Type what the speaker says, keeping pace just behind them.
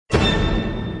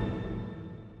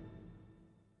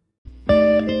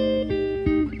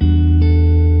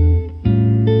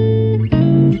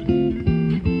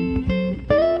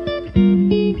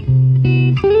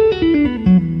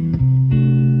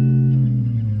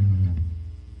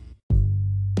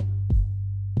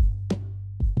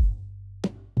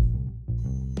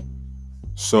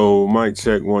So, mic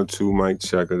check, 1, 2, mic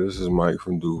checker. This is Mike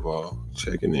from Duval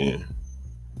checking in.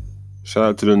 Shout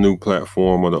out to the new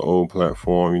platform or the old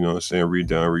platform, you know what I'm saying?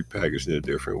 Redone, repackaged in a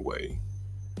different way.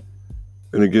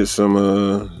 Gonna get some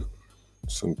I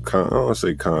don't want to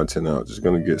say content out, just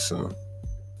gonna get some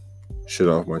shit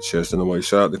off my chest in a way.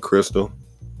 Shout out to Crystal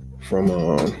from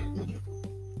one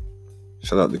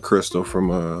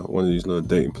of these little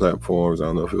dating platforms. I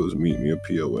don't know if it was Meet Me or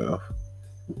POF.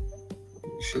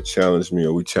 She challenged me,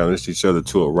 or we challenged each other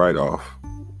to a write-off.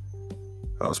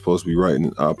 I was supposed to be writing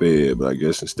an op-ed, but I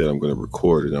guess instead I'm going to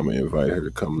record it. I'm going to invite her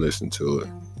to come listen to it.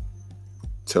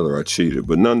 Tell her I cheated.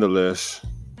 But nonetheless,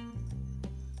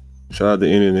 shout out to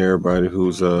any and everybody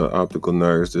who's optical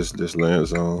nerves this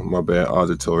lands on. My bad,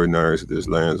 auditory nerves this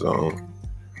lands on.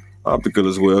 Optical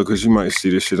as well, because you might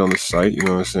see this shit on the site, you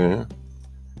know what I'm saying?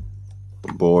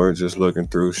 I'm bored, just looking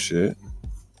through shit.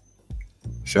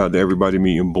 Shout out to everybody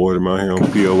meeting boredom out here on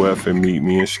POF and Meet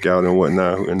Me and Scout and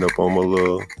whatnot who end up on my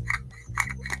little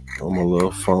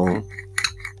phone.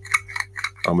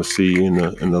 I'ma see you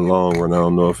in the long run. I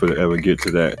don't know if it'll ever get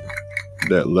to that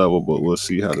level, but we'll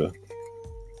see how the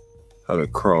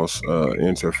cross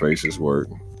interfaces work.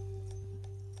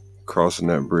 Crossing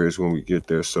that bridge when we get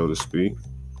there, so to speak.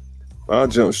 I'll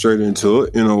jump straight into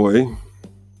it in a way.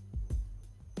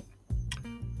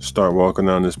 Start walking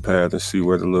down this path and see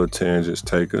where the little tangents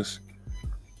take us.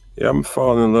 Yeah, I'm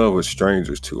falling in love with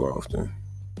strangers too often.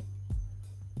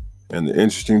 And the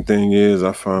interesting thing is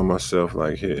I find myself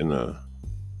like hitting a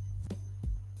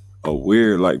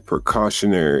weird like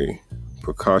precautionary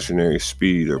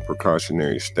speed or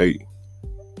precautionary state.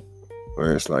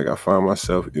 Where it's like I find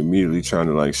myself immediately trying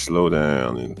to like slow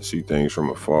down and see things from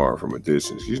afar, from a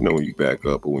distance. You know when you back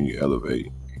up or when you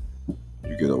elevate,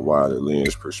 you get a wider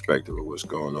lens perspective of what's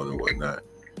going on and whatnot.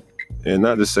 And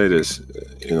not to say this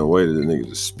in a way that the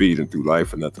niggas is speeding through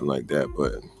life or nothing like that,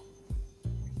 but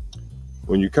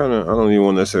when you kind of, I don't even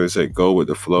want to necessarily say go with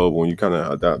the flow, but when you kind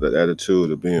of adopt that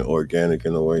attitude of being organic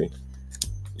in a way,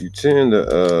 you tend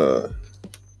to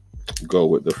go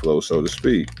with the flow, so to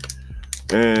speak.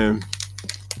 And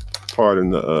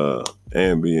pardon the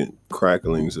ambient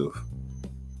cracklings of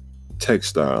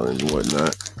textile and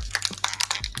whatnot.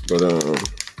 But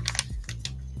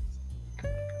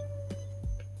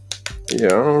yeah, I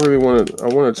don't really want to. I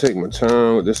want to take my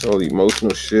time with this whole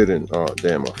emotional shit, and oh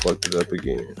damn, I fucked it up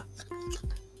again.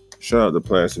 Shout out the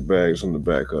plastic bags on the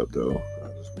back up though. I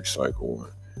just recycle one.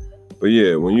 But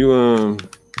yeah, when you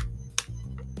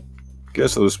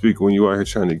guess so to speak, when you out here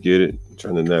trying to get it,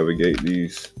 trying to navigate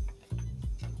these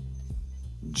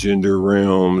gender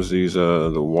realms, these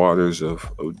the waters of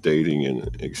dating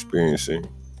and experiencing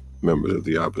members of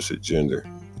the opposite gender.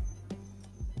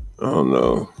 I don't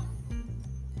know.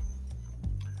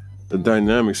 The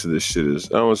dynamics of this shit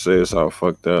is, I don't say it's all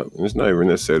fucked up. And it's not even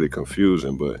necessarily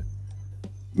confusing, but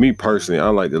me personally, I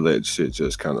like to let shit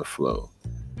just kind of flow.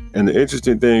 And the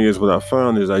interesting thing is, what I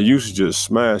found is I used to just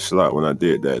smash a lot when I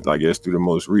did that. I guess through the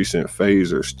most recent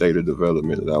phase or state of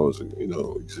development that I was,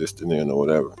 existing in or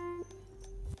whatever.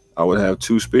 I would have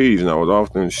 2 speeds, and I would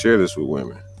often share this with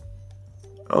women.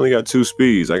 I only got 2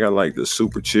 speeds. I got like the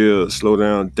super chill, slow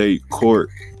down, date, court,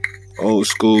 old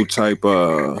school type,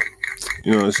 you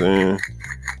know what I'm saying,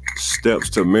 steps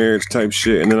to marriage type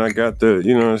shit. And then I got the,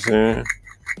 you know what I'm saying,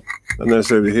 not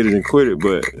necessarily hit it and quit it,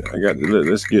 but I got the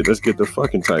let's get the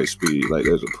fucking tight speed. Like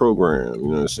there's a program, you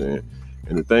know what I'm saying.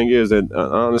 And the thing is that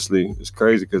honestly, it's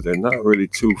crazy because they're not really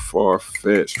too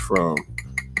far-fetched from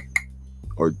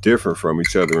or different from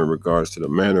each other in regards to the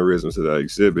mannerisms that I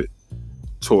exhibit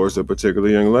towards a particular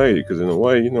young lady. Because in a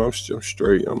way, I'm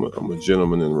straight. I'm a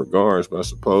gentleman in regards, but I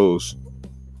suppose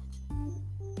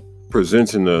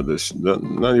presenting the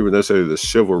not even necessarily the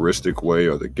chivalristic way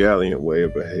or the gallant way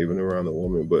of behaving around a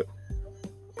woman, but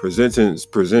presenting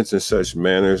such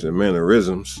manners and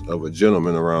mannerisms of a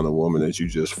gentleman around a woman that you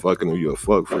just fucking or you're a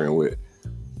fuck friend with.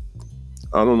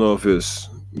 I don't know if it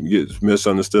gets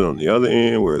misunderstood on the other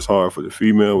end, where it's hard for the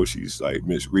female, where she's like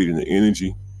misreading the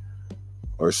energy,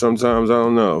 or sometimes I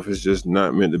don't know if it's just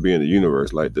not meant to be in the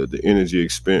universe, like the energy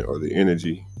expended or the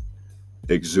energy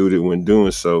exuded when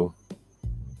doing so.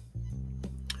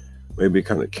 Maybe it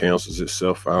kind of cancels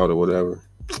itself out or whatever,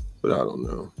 but I don't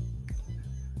know.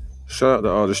 Shout out to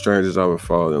all the strangers I've been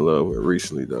falling in love with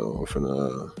recently, though. I'm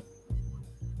finna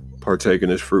partake in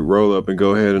this fruit roll up and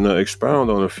go ahead and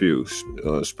expound on a few.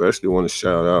 Especially want to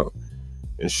shout out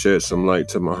and shed some light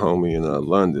to my homie in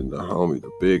London,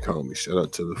 the big homie. Shout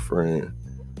out to the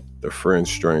friend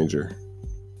stranger.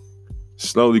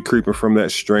 Slowly creeping from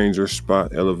that stranger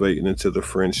spot, elevating into the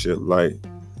friendship light.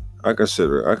 I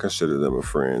consider them a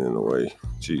friend in a way.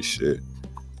 Gee, shit.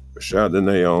 But shout out to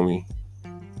Naomi.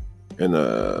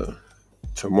 And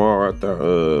tomorrow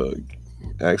after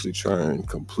actually try and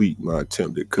complete my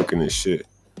attempt at cooking this shit,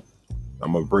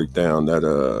 I'm gonna break down that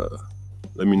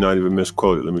let me not even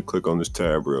misquote it. Let me click on this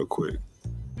tab real quick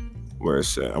where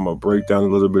it's at. I'm gonna break down a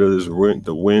little bit of this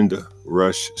the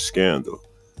Windrush scandal,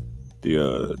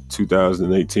 the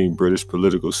 2018 British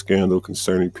political scandal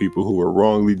concerning people who were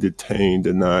wrongly detained,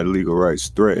 denied legal rights,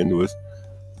 threatened with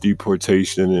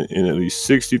deportation, and in at least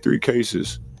 63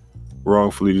 cases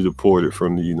wrongfully deported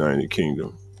from the United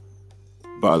Kingdom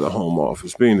by the Home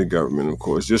Office, being the government, of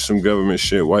course. Just some government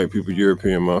shit, white people,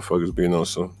 European motherfuckers being on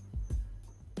some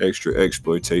extra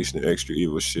exploitation and extra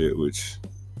evil shit, which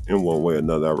in one way or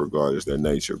another I regard as their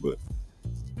nature. But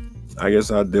I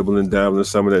guess I'll dibble and dabble in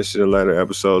some of that shit in later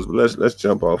episodes. But let's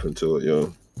jump off into it,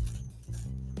 yo.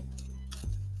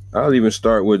 I'll even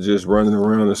start with just running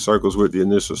around in circles with the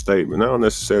initial statement. I don't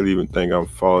necessarily even think I'm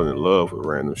falling in love with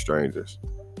random strangers.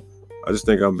 I just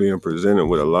think I'm being presented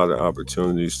with a lot of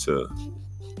opportunities to,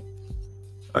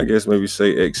 I guess maybe say,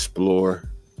 explore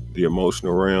the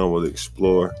emotional realm, or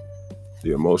explore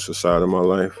the emotional side of my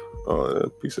life. A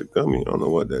piece of gummy, I don't know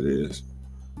what that is.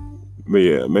 But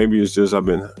yeah, maybe it's just I've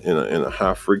been in a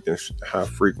high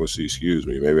frequency, excuse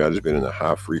me. Maybe I've just been in a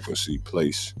high frequency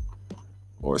place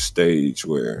or stage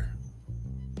where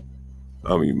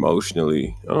I'm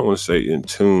emotionally, I don't want to say in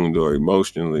tune or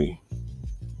emotionally,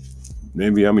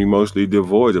 maybe I'm emotionally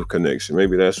devoid of connection.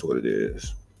 Maybe that's what it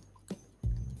is.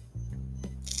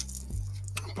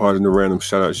 Pardon the random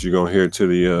shout outs you're gonna hear to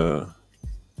the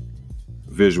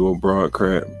visual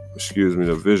broadcast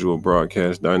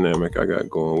dynamic I got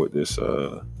going with this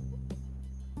the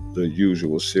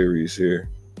usual series here.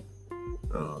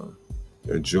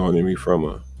 They're joining me from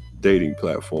a dating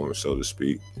platform, so to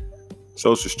speak.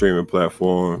 Social streaming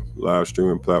platform, live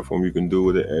streaming platform. You can do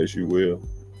with it as you will.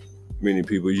 Many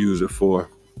people use it for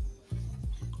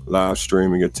live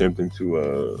streaming, attempting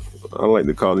to, I like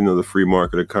to call it, the free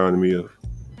market economy of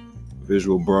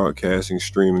visual broadcasting,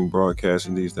 streaming,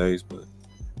 broadcasting these days. But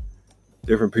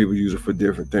different people use it for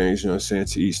different things, you know what I'm saying,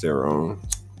 to each their own.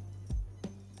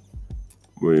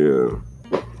 But yeah.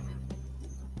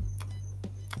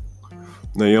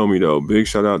 Naomi, though. Big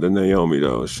shout out to Naomi,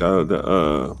 though. Shout out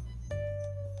to,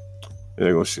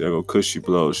 there go Cushy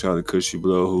Blow. Shout out to Cushy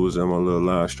Blow, who was in my little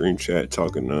live stream chat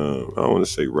talking, I don't want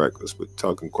to say reckless, but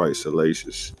talking quite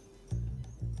salacious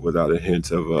without a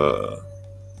hint of,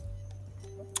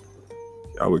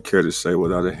 I would care to say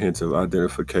without a hint of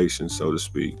identification, so to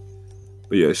speak.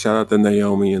 But yeah, shout out to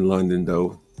Naomi in London,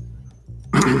 though.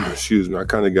 Excuse me, I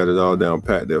kind of got it all down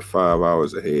pat there 5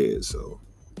 hours ahead, so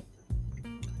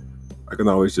I can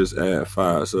always just add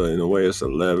 5. So in a way, it's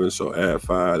 11, so add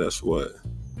 5, that's what?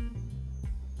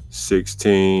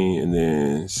 16, and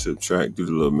then subtract, do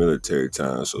the little military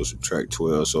time, so subtract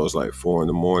 12, so it's like 4 in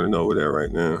the morning over there right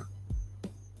now.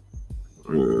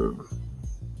 Yeah.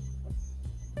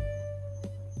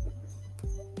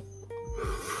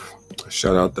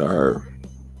 Shout out to her.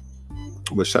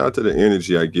 But shout out to the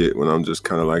energy I get when I'm just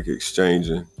kind of like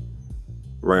exchanging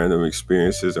random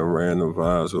experiences and random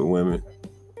vibes with women.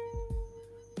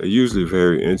 They're usually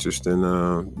very interesting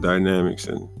dynamics,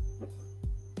 and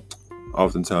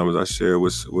oftentimes I share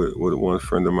with one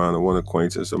friend of mine or one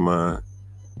acquaintance of mine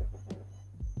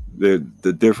the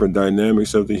different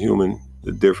dynamics of the human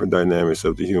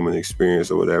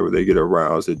experience or whatever. They get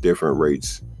aroused at different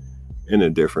rates and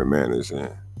in different manners,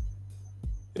 and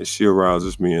she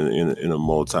arouses me in a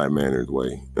multi-mannered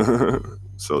way,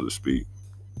 so to speak.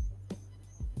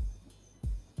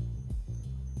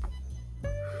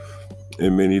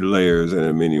 In many layers and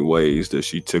in many ways that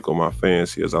she tickle my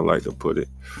fancy, as I like to put it.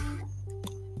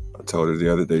 I told her the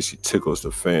other day she tickles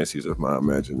the fancies of my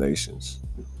imaginations.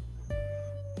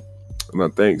 And I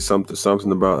think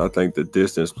something about, I think the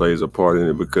distance plays a part in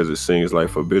it, because it seems like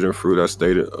forbidden fruit. I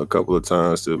stated a couple of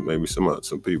times to maybe some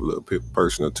people, a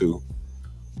person or two.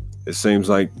 It seems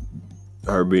like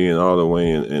her being all the way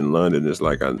in London is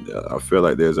like, I feel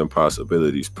like there's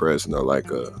impossibilities present, or like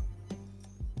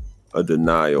a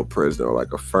denial present, or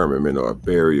like a firmament or a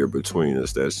barrier between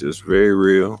us that's just very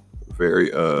real,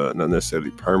 very not necessarily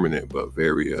permanent, but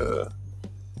very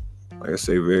like I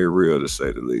say, very real, to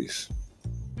say the least.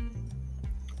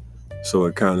 So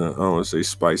it kind of, I don't want to say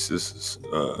spices,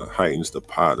 heightens the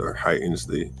pot, or heightens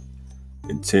the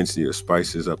intensity, or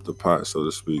spices up the pot, so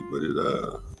to speak, but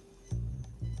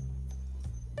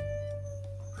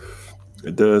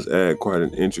it does add quite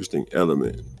an interesting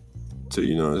element to,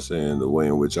 you know what I'm saying, the way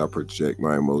in which I project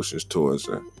my emotions towards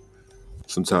her.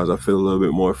 Sometimes I feel a little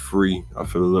bit more free. I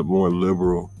feel a little more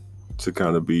liberal to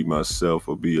kind of be myself,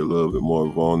 or be a little bit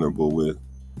more vulnerable with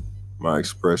my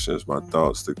expressions, my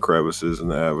thoughts, the crevices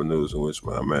and the avenues in which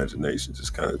my imagination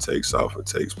just kind of takes off and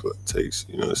takes,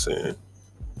 you know what I'm saying,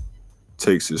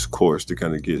 takes its course to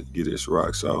kind of get its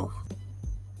rocks off.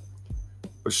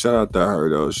 But shout out to her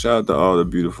though. Shout out to all the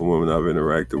beautiful women I've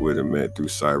interacted with and met through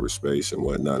cyberspace and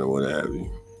whatnot and what have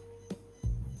you.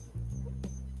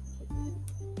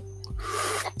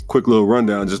 Quick little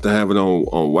rundown just to have it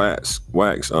on wax.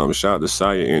 Shout out to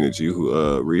Saya Energy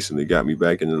who recently got me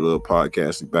back into the little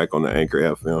podcasting back on the Anchor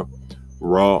FM.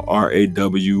 Raw,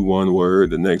 RAW, one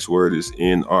word. The next word is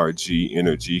NRG,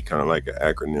 energy, kind of like an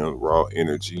acronym. Raw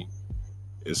Energy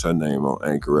is her name on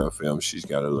Anchor FM. She's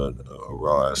got a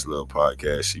raw ass little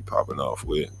podcast she popping off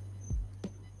with.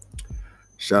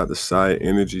 Shout out to Saya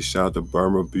Energy. Shout out to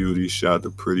Burma Beauty. Shout out to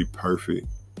Pretty Perfect.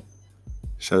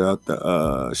 Shout out to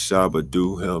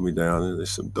Shabadu, held me down in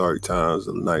some dark times,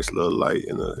 a nice little light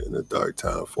in a dark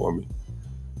time for me.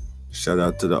 Shout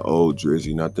out to the old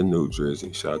Drizzy, not the new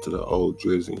Drizzy. Shout out to the old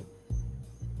Drizzy.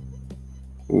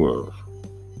 Who else?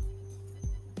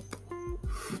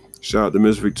 Shout out to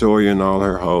Miss Victoria and all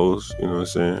her hoes, you know what I'm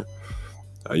saying?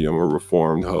 I am a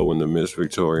reformed hoe in the Miss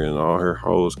Victoria and all her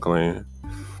hoes clan.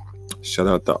 Shout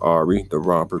out to Ari, the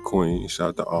romper queen. Shout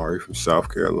out to Ari from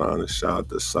South Carolina. Shout out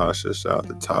to Sasha. Shout out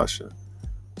to Tasha.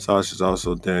 Sasha's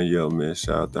also Danielle, man.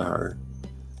 Shout out to her.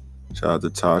 Shout out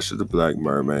to Tasha, the Black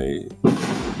Mermaid.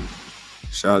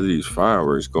 Shout out to these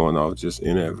fireworks going off just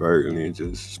inadvertently and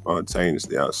just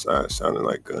spontaneously outside, sounding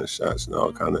like gunshots and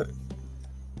all kind of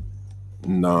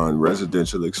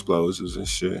non-residential explosives and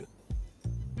shit.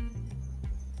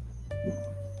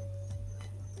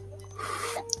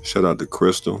 Shout out to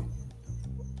Crystal.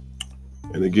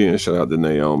 And again, shout out to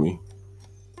Naomi.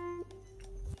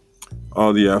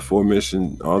 All the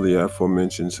aforementioned,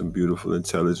 some beautiful,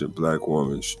 intelligent black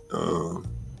women.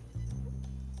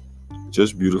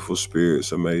 Just beautiful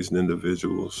spirits, amazing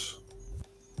individuals.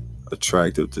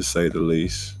 Attractive to say the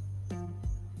least.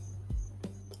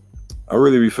 I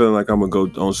really be feeling like I'm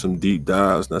going to go on some deep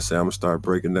dives and I say I'm going to start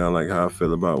breaking down like how I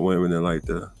feel about women and like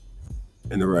the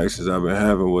interactions I've been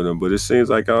having with them, but it seems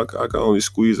like I can only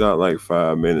squeeze out like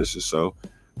 5 minutes or so,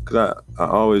 because I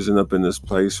always end up in this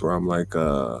place where I'm like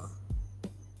I'm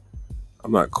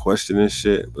not questioning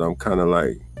shit, but I'm kind of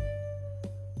like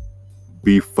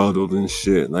befuddled and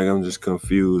shit, like I'm just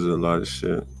confused with a lot of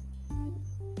shit.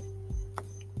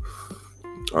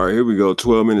 All right, here we go.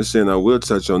 12 minutes in, I will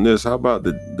touch on this. How about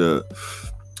the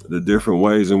different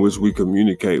ways in which we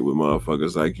communicate with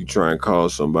motherfuckers? Like you try and call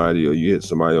somebody, or you hit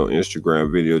somebody on Instagram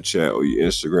video chat, or you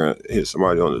hit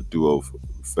somebody on a duo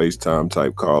FaceTime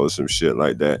type call or some shit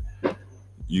like that.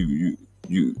 You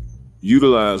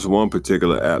utilize one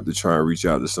particular app to try and reach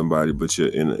out to somebody, but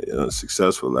you're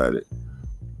unsuccessful at it.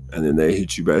 And then they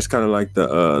hit you back. It's kind of like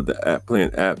the app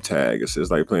playing app tag. It's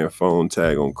like playing phone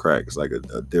tag on crack. It's like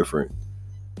a different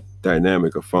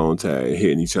dynamic of phone tag,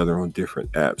 hitting each other on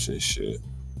different apps and shit.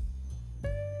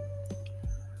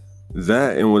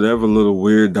 That and whatever little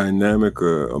weird dynamic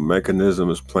or a mechanism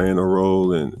is playing a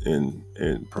role in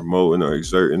promoting or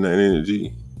exerting that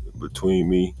energy between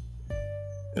me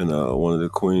and one of the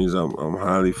queens I'm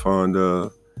highly fond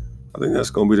of. I think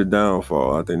that's going to be the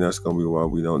downfall. I think that's going to be why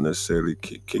we don't necessarily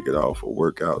kick it off or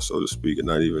work out, so to speak, and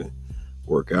not even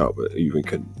work out, but even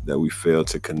that we fail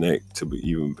to connect to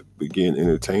even begin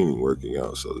entertaining working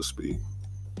out, so to speak.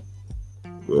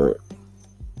 But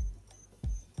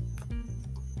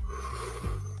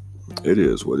it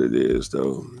is what it is,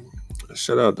 though.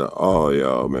 Shout out to all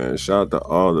y'all, man. Shout out to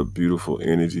all the beautiful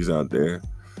energies out there,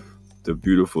 the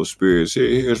beautiful spirits.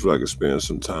 Here's what I can spend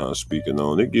some time speaking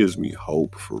on. It gives me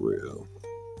hope, for real.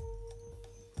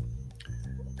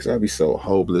 Because I be so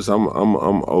hopeless. I'm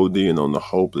ODing on the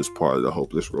hopeless part of the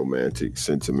hopeless romantic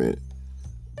sentiment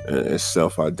and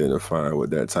self-identifying with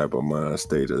that type of mind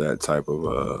state or that type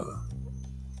of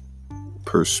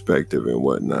perspective and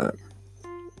whatnot.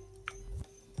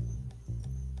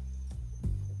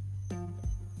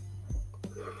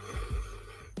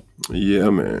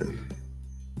 Yeah, man.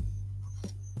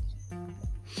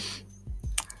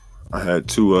 I had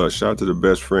to shout to the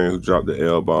best friend who dropped the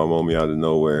L-bomb on me out of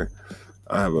nowhere.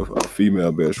 I have a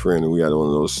female best friend, and we had one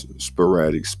of those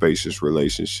sporadic, spacious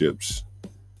relationships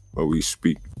where we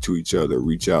speak to each other,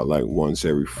 reach out like once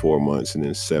every 4 months, and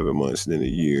then 7 months, and then a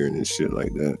year, and then shit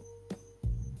like that.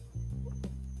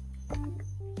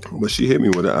 But she hit me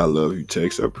with an I love you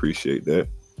text. I appreciate that.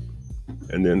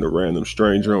 And then the random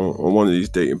stranger on one of these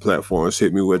dating platforms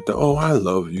hit me with the, oh, I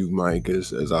love you, Mike,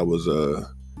 as I was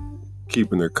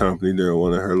keeping her company during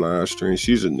one of her live streams.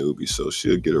 She's a newbie, so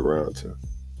she'll get around to,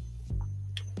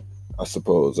 I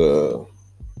suppose,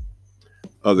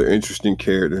 other interesting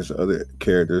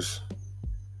characters,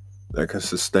 that can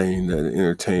sustain that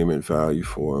entertainment value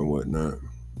for and whatnot.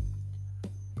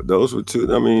 But those were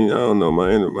two. I mean, I don't know, my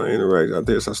interaction. I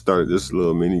guess I started this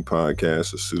little mini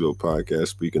podcast, a pseudo podcast,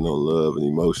 speaking on love and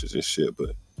emotions and shit.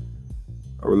 But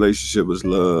my relationship with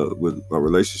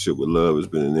love has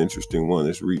been an interesting one.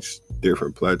 It's reached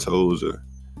different plateaus or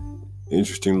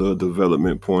interesting little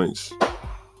development points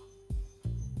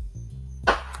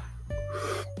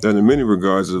that in many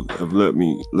regards have left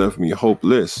me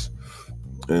hopeless.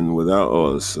 And without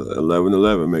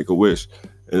 11:11, make a wish.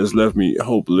 And it's left me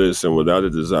hopeless and without a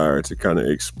desire to kind of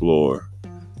explore,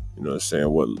 you know what I'm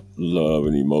saying, what love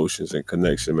and emotions and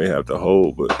connection may have to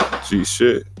hold. But gee,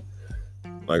 shit.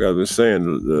 Like I've been saying,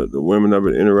 the women I've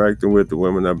been interacting with, the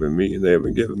women I've been meeting, they have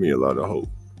been giving me a lot of hope.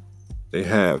 They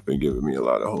have been giving me a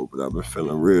lot of hope, but I've been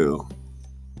feeling real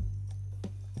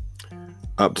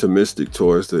optimistic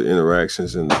towards the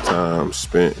interactions and the time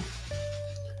spent.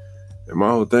 And my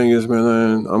whole thing is,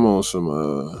 man, I'm on some,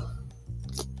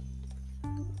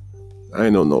 I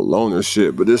ain't on no loner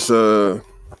shit, but this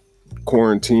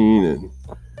quarantine and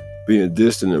being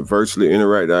distant and virtually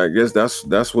interact, I guess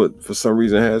that's what for some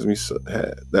reason has me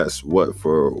that's what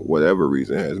for whatever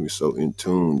reason has me so in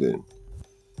tuned and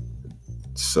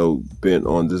so bent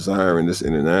on desiring this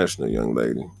international young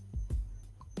lady.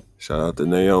 Shout out to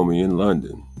Naomi in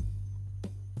London.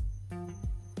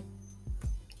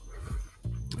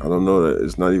 I don't know, that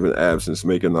it's not even absence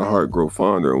making the heart grow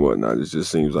fonder and whatnot. It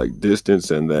just seems like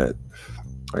distance and that,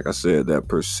 like I said, that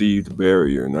perceived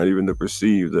barrier, not even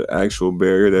the actual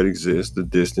barrier that exists, the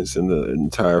distance and the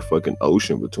entire fucking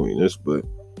ocean between us, but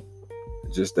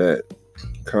just that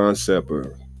concept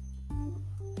or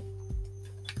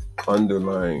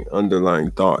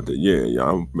underlying thought that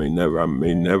I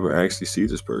may never actually see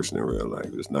this person in real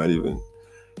life. It's not even,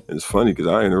 and it's funny because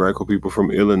I interact with people from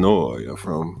Illinois or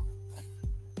from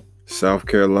South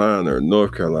Carolina or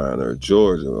North Carolina or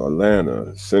Georgia or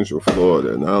Atlanta, Central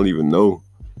Florida, and I don't even know,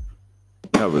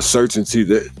 have a certainty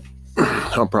that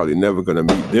I'm probably never going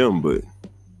to meet them, but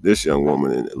this young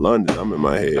woman in London, I'm in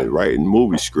my head writing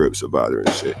movie scripts about her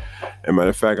and shit. And matter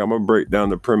of fact, I'm going to break down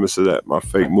the premise of that, my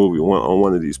fake movie, on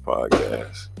one of these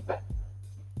podcasts.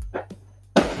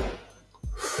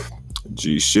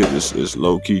 Gee, shit, it's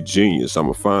low-key genius. I'm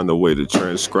going to find a way to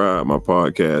transcribe my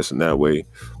podcast, and that way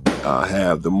I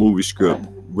have the movie script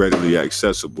readily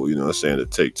accessible, you know what I'm saying, to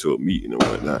take to a meeting and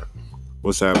whatnot.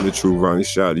 What's happening, True Ronnie?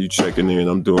 Shout out to you checking in.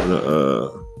 I'm doing a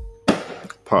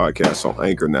podcast on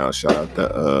Anchor now. Shout out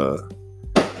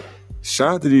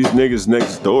to these niggas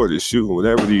next door that's shooting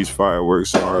whatever these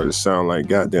fireworks are that sound like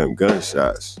goddamn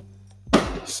gunshots.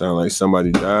 Sound like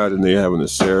somebody died and they having a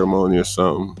ceremony or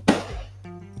something.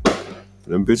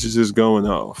 Them bitches is going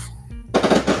off.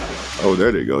 Oh,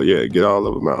 there they go. Yeah, get all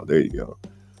of them out. There you go.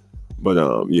 But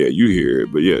yeah, you hear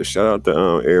it. But yeah, shout out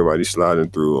to everybody sliding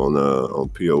through on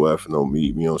POF and on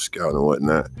Meet Me on Scout and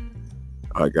whatnot.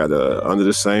 I got under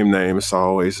the same name. It's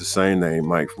always the same name,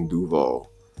 Mike from Duval.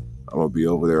 I'm gonna be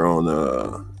over there on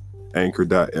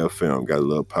Anchor.fm. Got a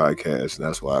little podcast, and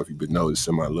that's why if you've been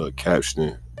noticing my little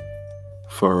captioning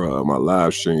for my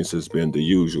live streams has been the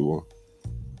usual.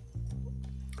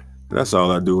 And that's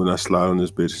all I do when I slide on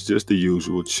this bitch. It's just the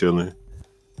usual, chilling,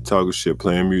 talking shit,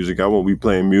 playing music. I won't be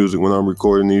playing music when I'm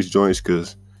recording these joints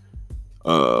because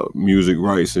music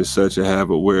rights and such I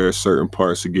have it where certain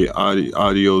parts to get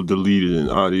audio deleted and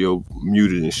audio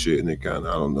muted and shit, and it kind of,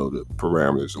 I don't know the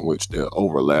parameters in which they'll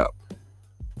overlap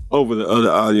over the other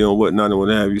audio and whatnot and what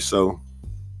have you. So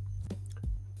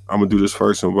I'm gonna do this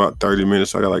first in about 30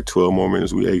 minutes. I got like 12 more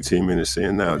minutes. We 18 minutes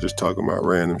in now, just talking about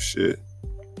random shit.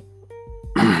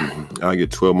 I'll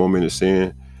get 12 more minutes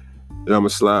in. Then I'm gonna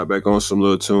slide back on some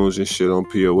little tunes and shit on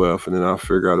POF, and then I'll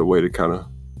figure out a way to kind of,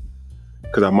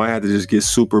 because I might have to just get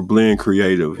super blend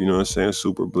creative, you know what I'm saying?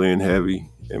 Super blend heavy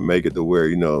and make it to where,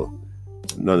 you know,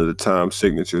 none of the time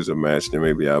signatures are matched, and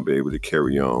maybe I'll be able to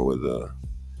carry on with a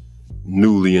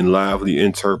newly and lively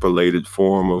interpolated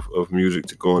form of music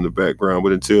to go in the background.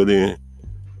 But until then,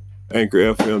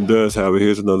 Anchor FM does have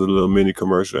here's another little mini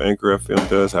commercial. Anchor FM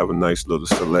does have a nice little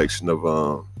selection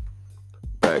of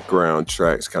background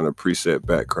tracks, kind of preset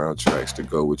background tracks to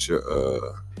go with your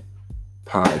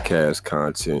podcast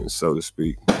content, so to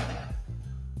speak.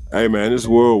 Hey man, it's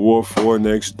World War IV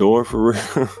next door for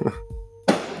real.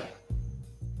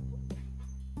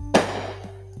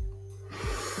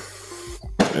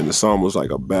 And it's almost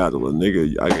like a battle. A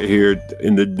nigga, I can hear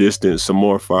in the distance some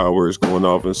more fireworks going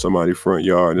off in somebody's front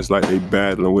yard. And it's like they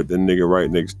battling with the nigga right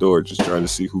next door, just trying to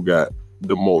see who got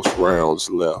the most rounds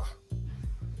left.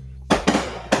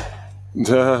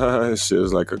 It's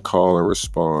just like a call and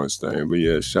response thing. But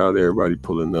yeah, shout out to everybody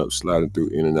pulling up, sliding through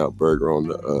In-N-Out Burger on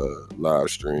the live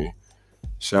stream.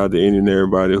 Shout out to any and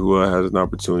everybody who has an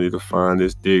opportunity to find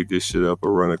this, dig this shit up,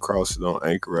 or run across it on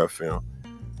Anchor FM.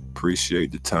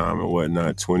 Appreciate the time and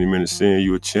whatnot. 20 minutes in,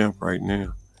 you a champ right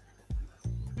now.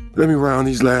 Let me round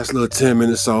these last little 10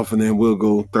 minutes off, and then we'll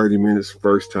go 30 minutes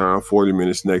first time, 40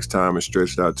 minutes next time, and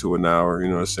stretch it out to an hour. You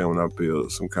know what I'm saying? When I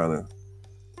build some kind of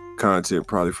content,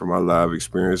 probably from my live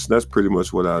experience. That's pretty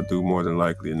much what I'll do more than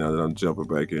likely. Now that I'm jumping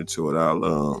back into it,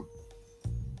 I'll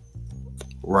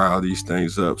rile these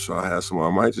things up. So I have some.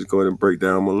 I might just go ahead and break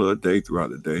down my little day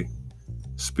throughout the day.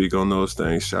 Speak on those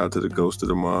things. Shout out to the ghost of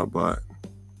the mob bot.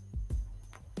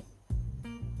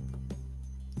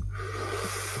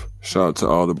 Shout out to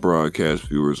all the broadcast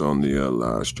viewers on the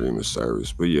live streaming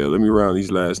service. But yeah, let me round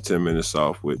these last 10 minutes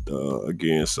off with,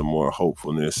 again, some more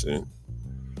hopefulness. And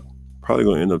probably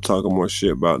going to end up talking more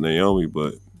shit about Naomi,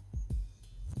 but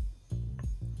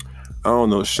I don't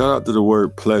know. Shout out to the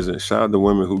word pleasant. Shout out to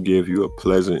women who give you a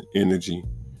pleasant energy.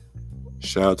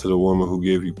 Shout out to the woman who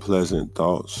give you pleasant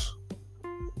thoughts.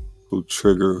 Who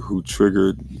triggered,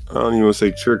 I don't even want to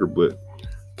say trigger, but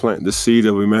plant the seed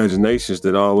of imaginations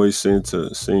that always seem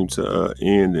to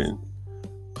end in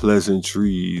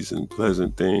pleasantries and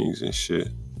pleasant things and shit.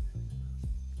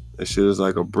 That shit is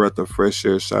like a breath of fresh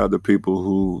air. Shout out to people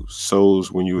who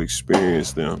souls, when you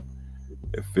experience them,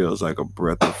 it feels like a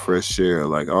breath of fresh air,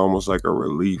 like almost like a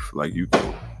relief, like you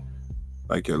can,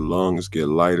 like your lungs get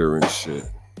lighter and shit.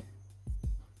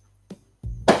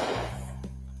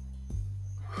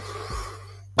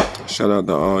 Shout out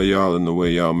to all y'all and the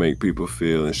way y'all make people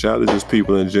feel. And shout out to just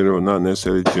people in general, not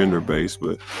necessarily gender-based,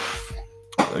 but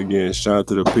again, shout out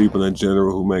to the people in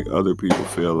general who make other people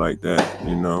feel like that,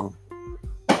 you know.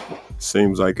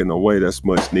 Seems like in a way that's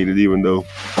much needed, even though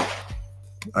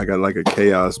I got like a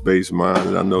chaos-based mind,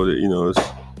 and I know that, you know,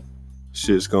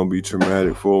 shit's gonna be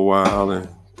traumatic for a while and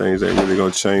things ain't really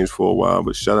gonna change for a while.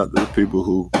 But shout out to the people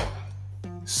who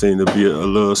seem to be a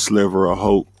little sliver of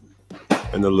hope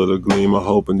and a little gleam of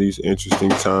hope in these interesting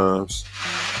times.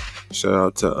 Shout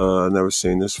out to, I've never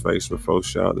seen this face before.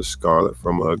 Shout out to Scarlett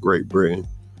from Great Britain.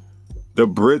 The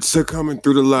Brits are coming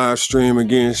through the live stream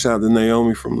again. Shout out to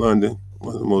Naomi from London.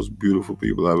 One of the most beautiful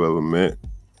people I've ever met.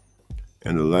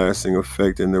 And the lasting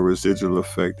effect and the residual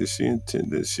effect that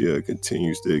she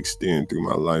continues to extend through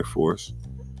my life force.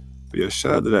 But yeah,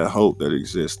 shout out to that hope that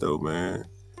exists though, man.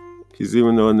 Because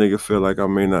even though a nigga feel like I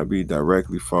may not be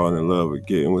directly falling in love or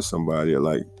getting with somebody or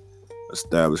like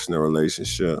establishing a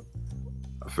relationship,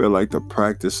 I feel like the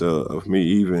practice of me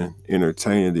even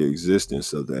entertaining the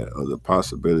existence of that, or the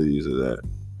possibilities of that,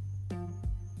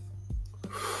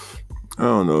 I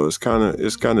don't know, it's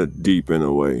kind of deep in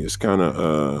a way. It's kind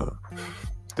of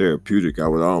therapeutic, I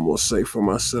would almost say, for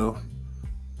myself.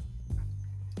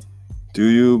 Do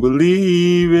you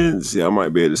believe in? See, I might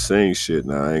be able to sing shit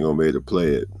now. I ain't gonna be able to play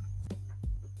it.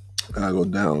 I'll go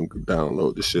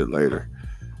download the shit later.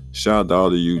 Shout out to all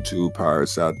the YouTube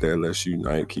pirates out there. Let's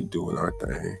unite, keep doing our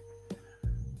thing.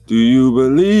 Do you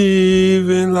believe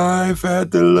in life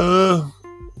after love?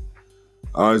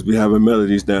 I always be having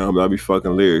melodies down, but I be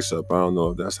fucking lyrics up. I don't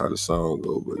know if that's how the song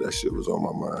go, but that shit was on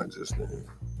my mind just then.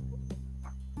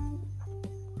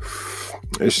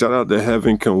 And shout out to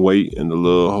Heaven Can Wait and the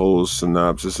little whole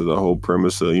synopsis of the whole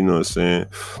premise of, you know what I'm saying,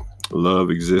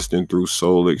 love existing through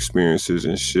soul experiences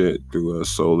and shit, through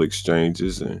soul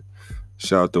exchanges. And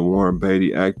shout out to Warren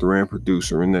Beatty, actor and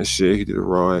producer in that shit. He did a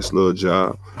raw ass little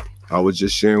job. I was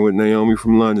just sharing with Naomi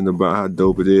from London about how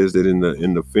dope it is that in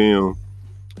the film,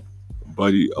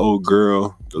 buddy, old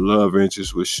girl, the love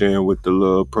interest, was sharing with the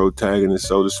little protagonist,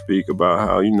 so to speak, about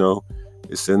how, you know,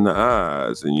 it's in the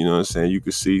eyes, and you know what I'm saying, you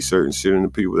can see certain shit in the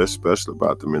people that's special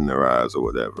about them in their eyes or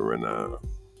whatever. And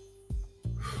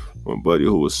when buddy,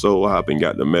 who was soul hopping,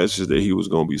 got the message that he was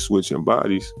gonna be switching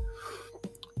bodies,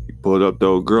 he pulled up the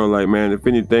old girl like, man, if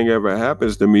anything ever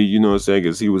happens to me, you know what I'm saying,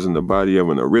 because he was in the body of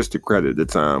an aristocrat at the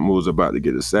time who was about to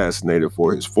get assassinated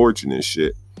for his fortune and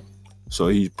shit. So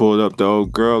he pulled up the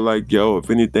old girl like, yo, if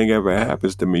anything ever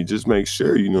happens to me, just make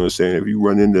sure, you know what I'm saying, if you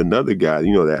run into another guy,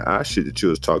 you know, that eye shit that you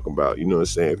was talking about, you know what I'm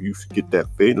saying, if you get that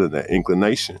feeling, that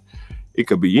inclination, it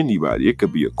could be anybody. It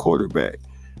could be a quarterback,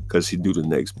 because he knew the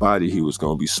next body he was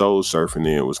going to be soul surfing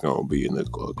in was going to be in a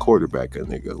quarterback, a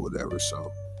nigga, or whatever.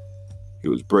 So he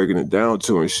was breaking it down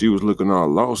to her, and she was looking all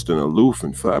lost and aloof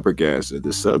and flabbergasted at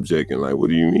the subject, and like, what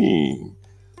do you mean?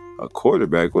 A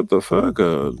quarterback? What the fuck?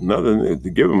 Nothing to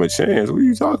give him a chance. What are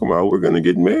you talking about? We're going to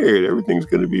get married. Everything's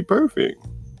going to be perfect.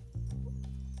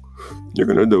 You're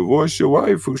going to divorce your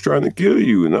wife who's trying to kill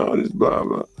you and all this blah,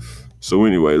 blah. So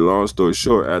anyway, long story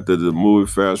short, after the movie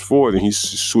fast forward and he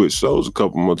switched souls a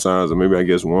couple more times, or maybe I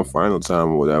guess one final time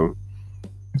or whatever,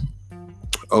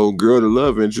 old girl, the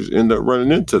love interest, ended up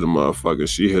running into the motherfucker.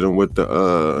 She hit him with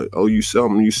the, you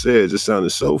something you said just sounded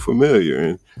so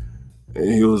familiar.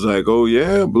 And he was like, oh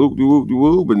yeah, bloop de whoop de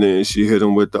whoop. And then she hit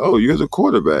him with the, oh, you're the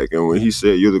quarterback. And when he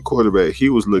said you're the quarterback, he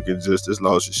was looking just as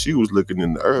lost as she was looking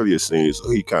in the earlier scenes. So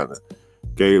he kind of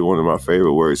gave one of my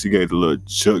favorite words. He gave the little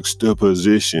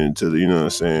juxtaposition to the, you know what I'm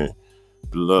saying,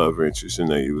 the love interest. And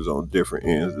that he was on different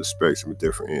ends of the spectrum,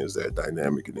 different ends of that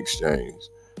dynamic and exchange.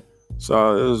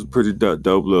 So it was a pretty dope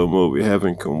little movie.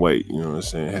 Heaven Can Wait, you know what I'm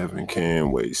saying? Heaven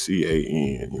Can Wait,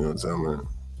 C-A-N, you know what I'm talking about?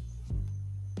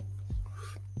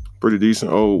 Pretty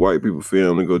decent old white people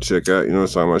film to go check out, you know what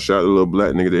I'm talking about? Shout out to the little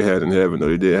black nigga they had in heaven, though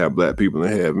they did have black people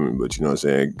in heaven, but you know what I'm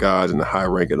saying? God in the high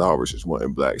ranking officers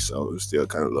wasn't black, so it was still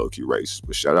kind of low-key racist.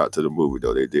 But shout out to the movie,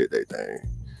 though, they did their thing.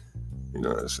 You know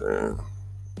what I'm saying?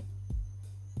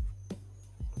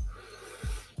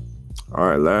 All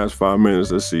right, last 5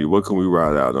 minutes. Let's see. What can we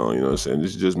ride out on? You know what I'm saying?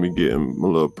 This is just me getting my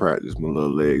little practice, my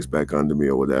little legs back under me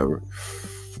or whatever.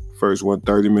 First one,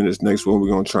 30 minutes. Next one, we're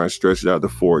going to try and stretch it out to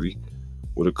 40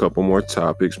 with a couple more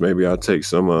topics. Maybe I'll take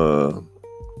some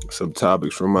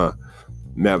topics from my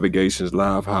Navigations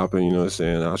live hopping. You know what I'm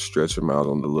saying? I'll stretch them out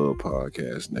on the little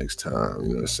podcast next time. You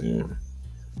know what I'm saying?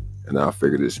 And I'll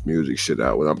figure this music shit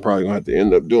out. What I'm probably going to have to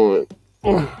end up doing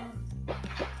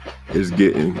is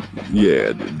getting,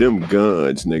 them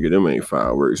guns, nigga, them ain't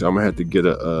fireworks. I'm gonna have to get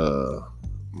a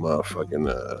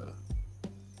motherfucking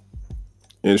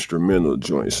instrumental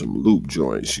joint, some loop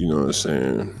joints, you know what I'm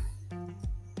saying?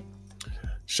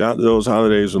 Shout out to those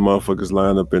holidays when motherfuckers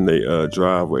line up in their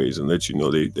driveways and let you know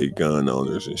they gun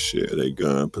owners and shit, they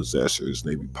gun possessors,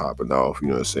 and they be popping off, you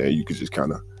know what I'm saying? You could just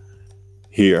kind of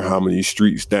hear how many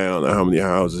streets down or how many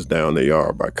houses down they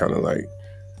are by kind of like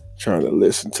trying to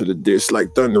listen to the disc,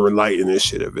 like thunder and lightning and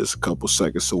shit. If it's a couple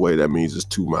seconds away, that means it's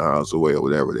 2 miles away or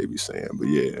whatever they be saying. But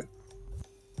yeah,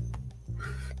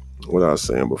 what I was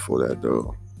saying before that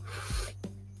though.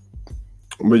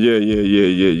 But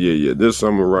yeah. This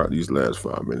summer rock these last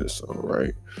 5 minutes, all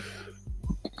right.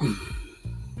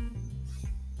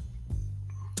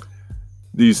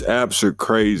 These apps are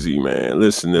crazy, man.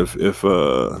 Listen, if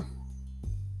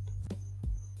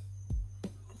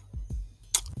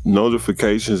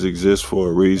notifications exist for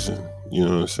a reason, you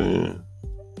know what I'm saying?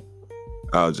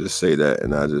 I'll just say that,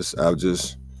 and I've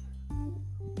just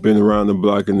been around the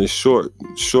block in this short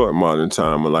modern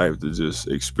time of life to just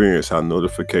experience how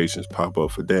notifications pop up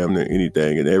for damn near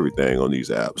anything and everything on these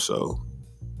apps. So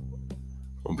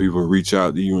when people reach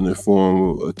out to you in the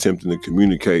form of attempting to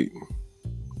communicate,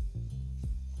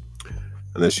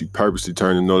 unless you purposely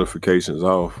turn the notifications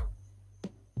off,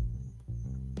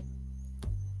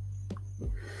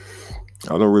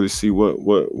 I don't really see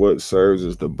what serves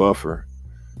as the buffer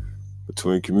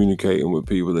between communicating with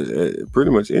people at pretty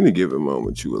much any given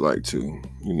moment you would like to,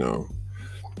 you know.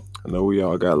 I know we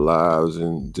all got lives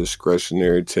and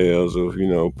discretionary tales of, you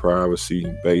know,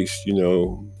 privacy-based, you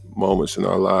know, moments in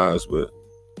our lives, but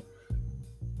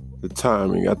the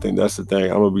timing, I think that's the thing.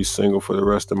 I'm going to be single for the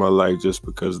rest of my life just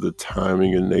because of the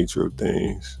timing and nature of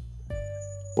things. I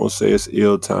won't say it's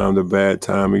ill-timed or bad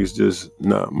timing. It's just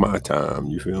not my time,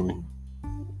 you feel me?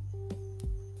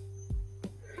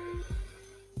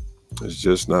 It's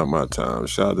just not my time.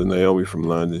 Shout out to Naomi from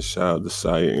London. Shout out to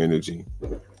Saya Energy.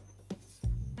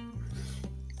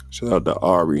 Shout out to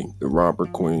Ari, the romper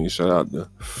queen. Shout out to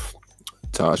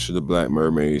Tasha, the Black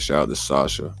Mermaid. Shout out to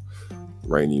Sasha,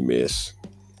 Rainy Miss.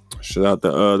 Shout out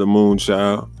to the Moon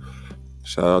Child.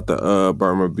 Shout out to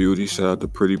Burma Beauty. Shout out to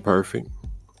Pretty Perfect.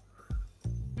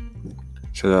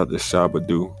 Shout out to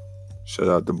Shabadoo. Shout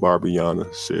out to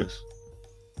Barbiana, sis.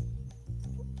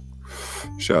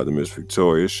 Shout out to Miss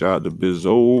Victoria. Shout out to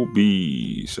Bizzo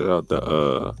B. Shout out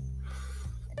to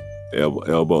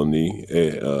elbow, knee,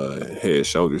 head,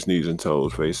 shoulders, knees, and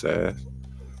toes, face, ass.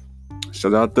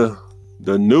 Shout out to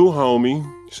the new homie.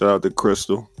 Shout out to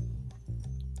Crystal.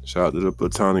 Shout out to the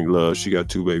platonic love. She got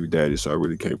 2 baby daddies, so I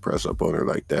really can't press up on her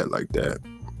like that.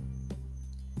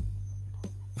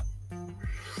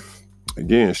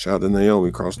 Again, shout out to Naomi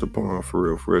across the pond,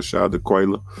 for real. Shout out to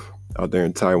Quayla out there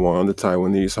in Taiwan, the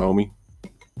Taiwanese homie.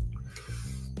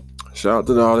 Shout out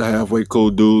to all the halfway cool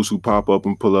dudes who pop up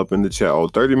and pull up in the chat. Oh,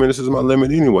 30 minutes is my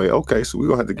limit anyway. Okay, so we're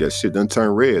going to have to get shit done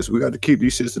turn red. So we got to keep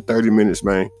these shits to 30 minutes,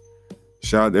 man.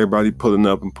 Shout out to everybody pulling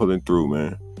up and pulling through,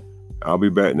 man. I'll be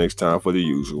back next time for the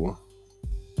usual.